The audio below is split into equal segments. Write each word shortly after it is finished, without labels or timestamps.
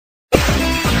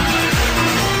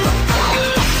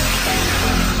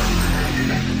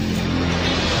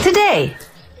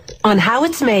on how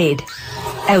it's made.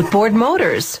 Outboard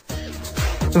motors.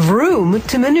 Vroom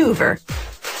to maneuver.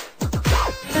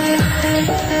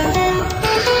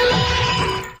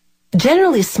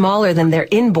 Generally smaller than their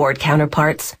inboard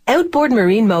counterparts, outboard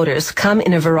marine motors come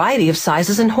in a variety of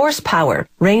sizes and horsepower,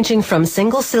 ranging from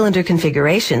single-cylinder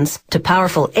configurations to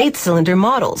powerful 8-cylinder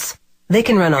models. They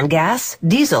can run on gas,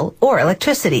 diesel, or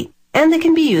electricity, and they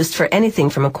can be used for anything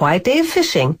from a quiet day of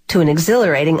fishing to an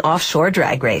exhilarating offshore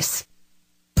drag race.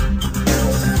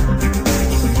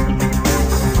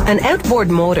 An outboard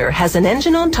motor has an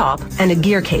engine on top and a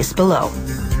gear case below.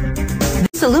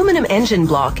 This aluminum engine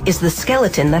block is the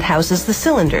skeleton that houses the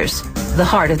cylinders, the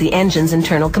heart of the engine's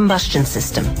internal combustion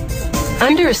system.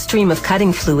 Under a stream of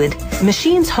cutting fluid,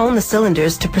 machines hone the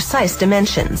cylinders to precise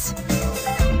dimensions.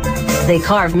 They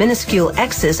carve minuscule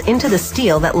X's into the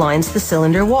steel that lines the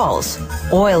cylinder walls.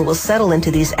 Oil will settle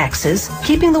into these X's,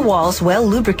 keeping the walls well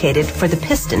lubricated for the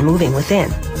piston moving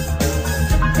within.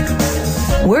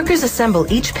 Workers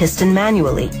assemble each piston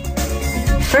manually.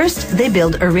 First, they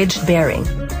build a ridged bearing.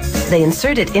 They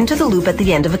insert it into the loop at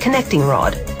the end of a connecting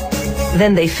rod.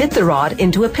 Then they fit the rod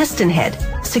into a piston head,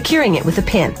 securing it with a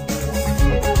pin.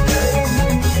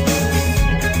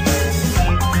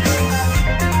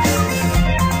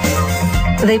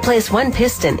 They place one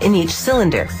piston in each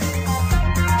cylinder.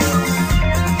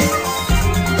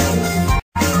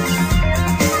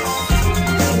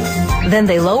 Then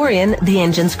they lower in the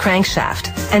engine's crankshaft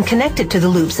and connect it to the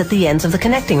loops at the ends of the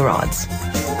connecting rods.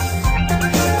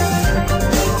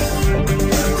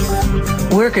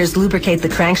 Workers lubricate the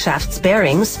crankshaft's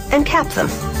bearings and cap them.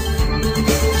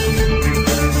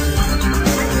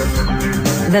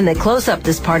 Then they close up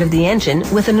this part of the engine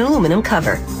with an aluminum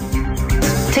cover.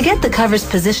 To get the cover's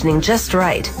positioning just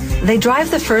right, they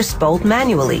drive the first bolt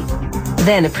manually.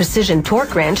 Then a precision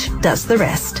torque wrench does the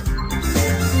rest.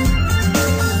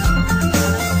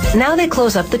 Now they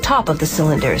close up the top of the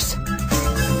cylinders.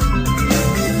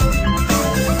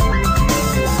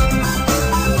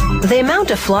 They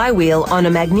mount a flywheel on a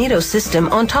magneto system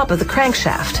on top of the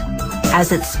crankshaft.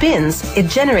 As it spins, it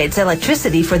generates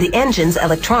electricity for the engine's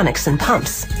electronics and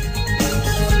pumps.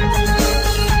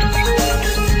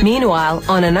 Meanwhile,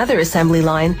 on another assembly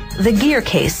line, the gear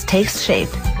case takes shape.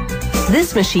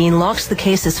 This machine locks the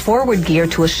case's forward gear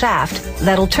to a shaft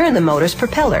that'll turn the motor's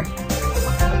propeller.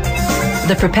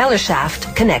 The propeller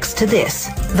shaft connects to this,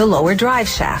 the lower drive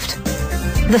shaft.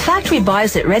 The factory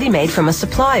buys it ready-made from a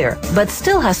supplier, but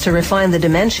still has to refine the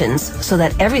dimensions so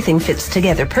that everything fits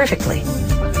together perfectly.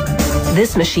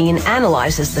 This machine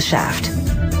analyzes the shaft.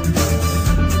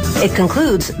 It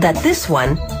concludes that this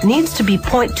one needs to be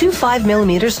 0.25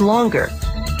 millimeters longer,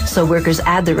 so workers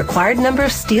add the required number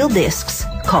of steel discs,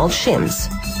 called shims.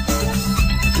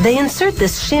 They insert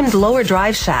this shimmed lower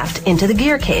drive shaft into the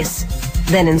gear case,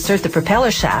 then insert the propeller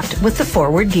shaft with the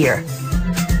forward gear.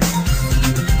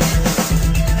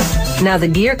 Now the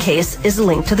gear case is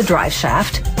linked to the drive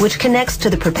shaft, which connects to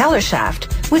the propeller shaft,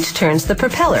 which turns the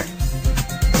propeller.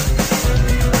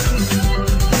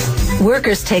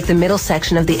 Workers take the middle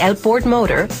section of the outboard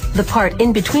motor, the part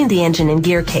in between the engine and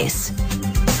gear case.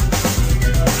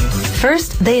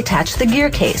 First, they attach the gear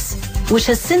case, which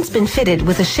has since been fitted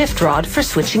with a shift rod for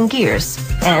switching gears,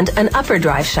 and an upper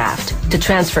drive shaft to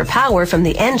transfer power from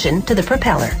the engine to the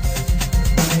propeller.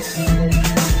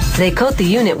 They coat the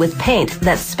unit with paint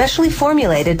that's specially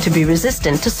formulated to be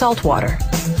resistant to salt water.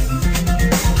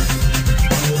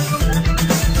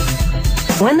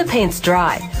 When the paint's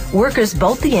dry, workers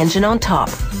bolt the engine on top.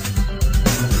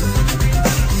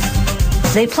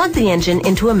 They plug the engine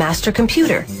into a master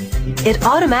computer. It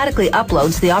automatically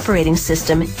uploads the operating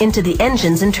system into the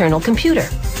engine's internal computer.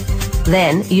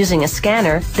 Then, using a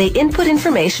scanner, they input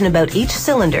information about each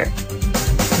cylinder.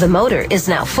 The motor is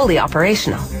now fully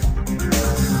operational.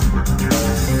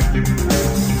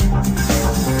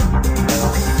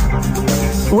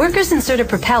 Workers insert a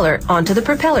propeller onto the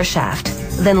propeller shaft,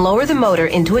 then lower the motor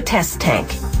into a test tank.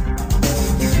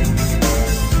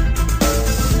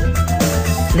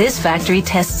 This factory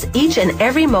tests each and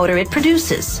every motor it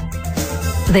produces.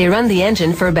 They run the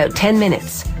engine for about 10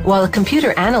 minutes, while a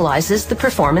computer analyzes the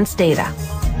performance data.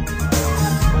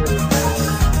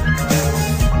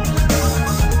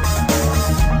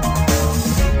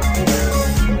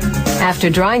 After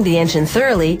drying the engine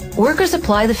thoroughly, workers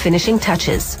apply the finishing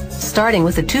touches, starting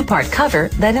with a two-part cover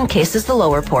that encases the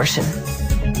lower portion.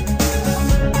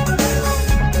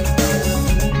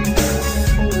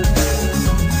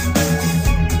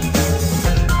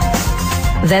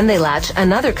 Then they latch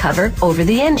another cover over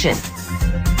the engine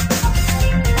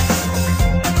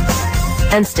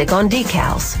and stick on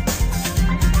decals.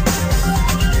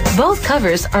 Both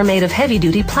covers are made of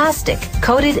heavy-duty plastic,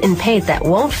 coated in paint that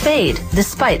won't fade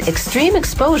despite extreme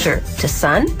exposure to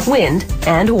sun, wind,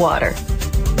 and water.